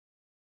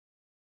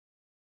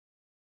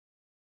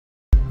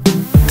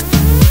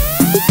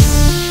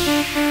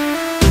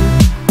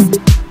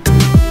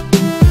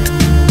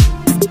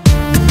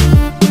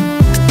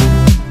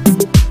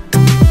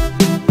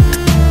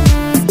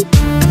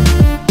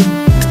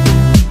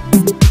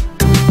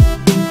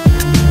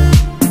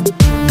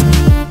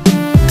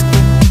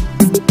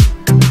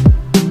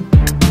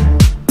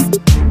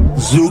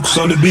Fox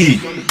on the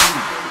beat.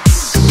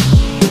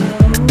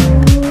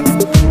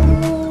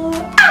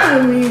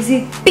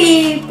 Easy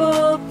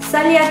people!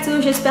 Salut à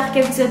tous, j'espère que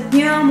vous êtes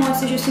bien. Moi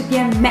aussi je suis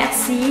bien,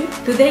 merci.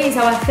 Today is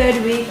our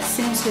third week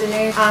since we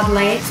left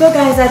Adelaide. So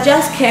guys, I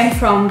just came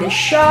from the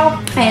shop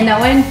and I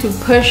went to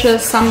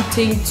purchase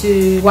something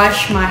to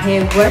wash my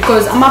hair with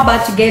because I'm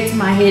about to get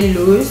my hair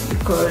loose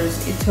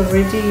because it's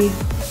already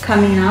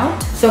coming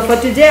out. So for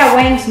today I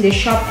went in the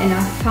shop and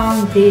I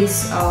found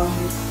this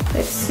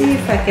let's see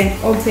if I can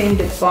open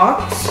the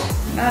box.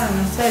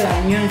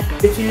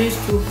 J'utilise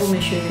tout pour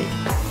mes cheveux.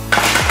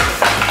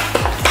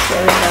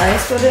 Sorry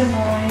guys for the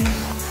noise.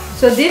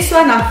 So this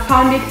one I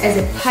found it as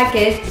a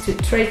packet to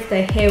treat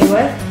the hair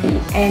with,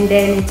 and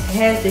then it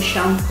has the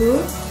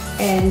shampoo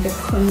and the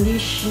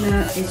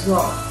conditioner as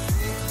well.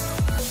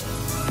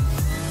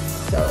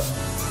 So,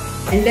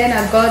 and then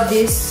I got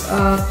this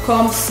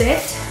comb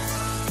set,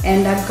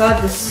 and I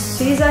got the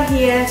scissor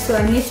here, so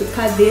I need to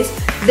cut this.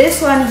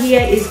 This one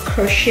here is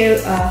crochet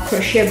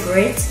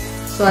braids,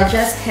 so I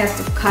just have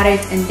to cut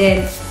it and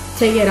then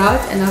take it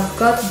out. And I've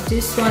got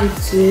this one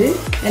too,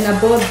 and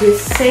I bought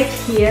this set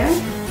here.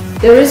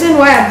 The reason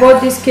why I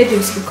bought this kit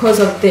is because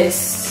of this.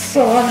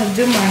 So I want to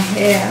do my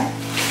hair,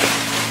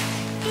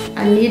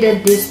 I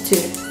needed this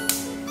too.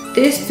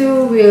 These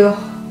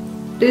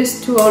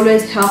two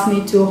always help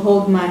me to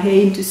hold my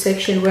hair into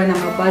section when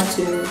I'm about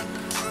to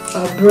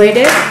braid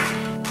it.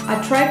 I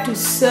tried to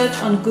search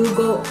on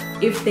Google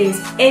if there's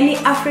any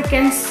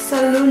African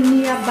salon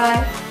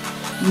nearby.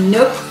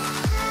 Nope,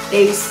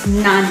 there is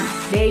none.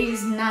 There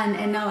is none.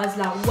 And I was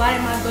like, what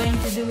am I going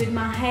to do with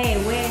my hair?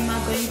 Where am I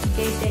going to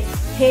get the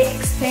hair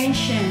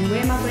extension?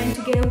 Where am I going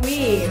to get a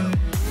wig?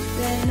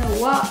 Then you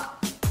know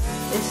what?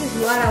 This is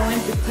what I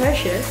went to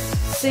purchase.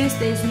 Since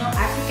there's no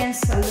African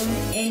salon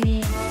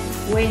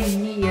anywhere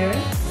near,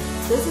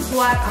 this is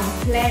what I'm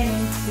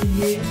planning to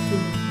use to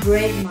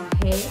braid my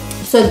hair.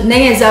 So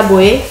nengeza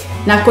boy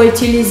na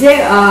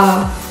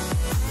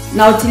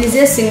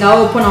utilize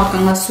singao pona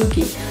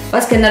kangasuki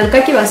parce que na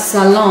lukaki ba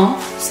salon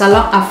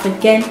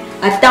africain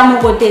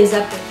atamo kote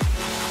exact.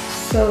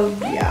 So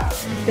yeah,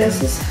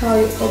 this is how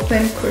you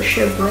open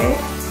crochet braid.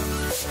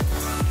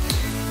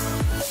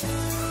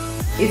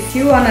 If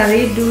you wanna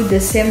redo the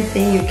same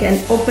thing, you can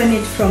open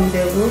it from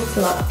the root,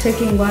 like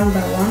taking one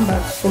by one,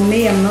 but for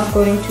me I'm not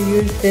going to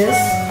use this.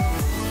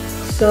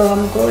 So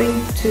I'm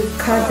going to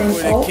cut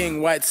them off.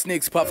 King white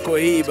snakes, puff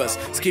cohibas.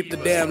 Skip the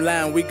damn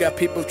line, we got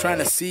people trying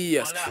to see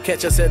us.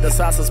 Catch us at the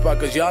salsa spot,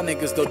 cause y'all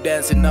niggas don't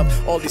dancing up.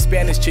 All these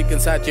Spanish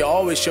chickens out here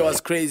always show us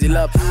crazy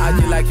love. I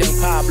just like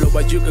young Pablo,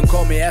 but you can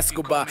call me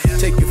Escobar.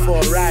 Take you for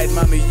a ride,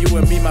 mommy, you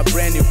and me, my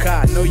brand new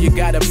car. Know you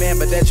got a man,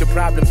 but that's your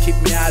problem,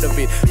 keep me out of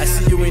it. I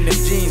see you in the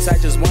jeans, I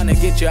just wanna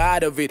get you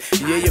out of it.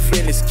 Yeah, your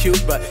friend is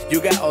cute, but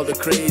you got all the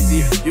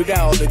crazy. You got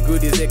all the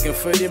goodies that can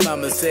fit in my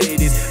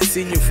Mercedes.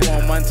 Seen you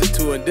from 1 to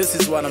 2, and this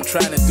is what I'm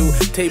trying to do.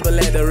 Table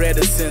at the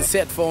Redison,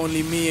 set for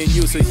only me and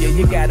you. So yeah,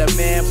 you got a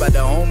man, but the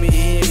homie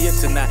he ain't here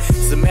tonight.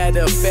 As a matter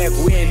of fact,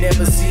 we ain't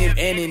never see him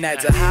any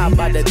nights. So how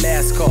about that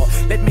last call?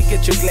 Let me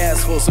get your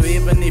glass full, so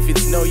even if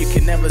it's no, you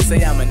can never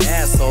say I'm an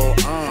asshole.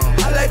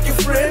 I like your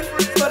friend,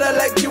 but I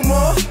like you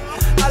more.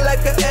 I like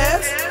her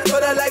ass,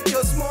 but I like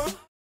your small.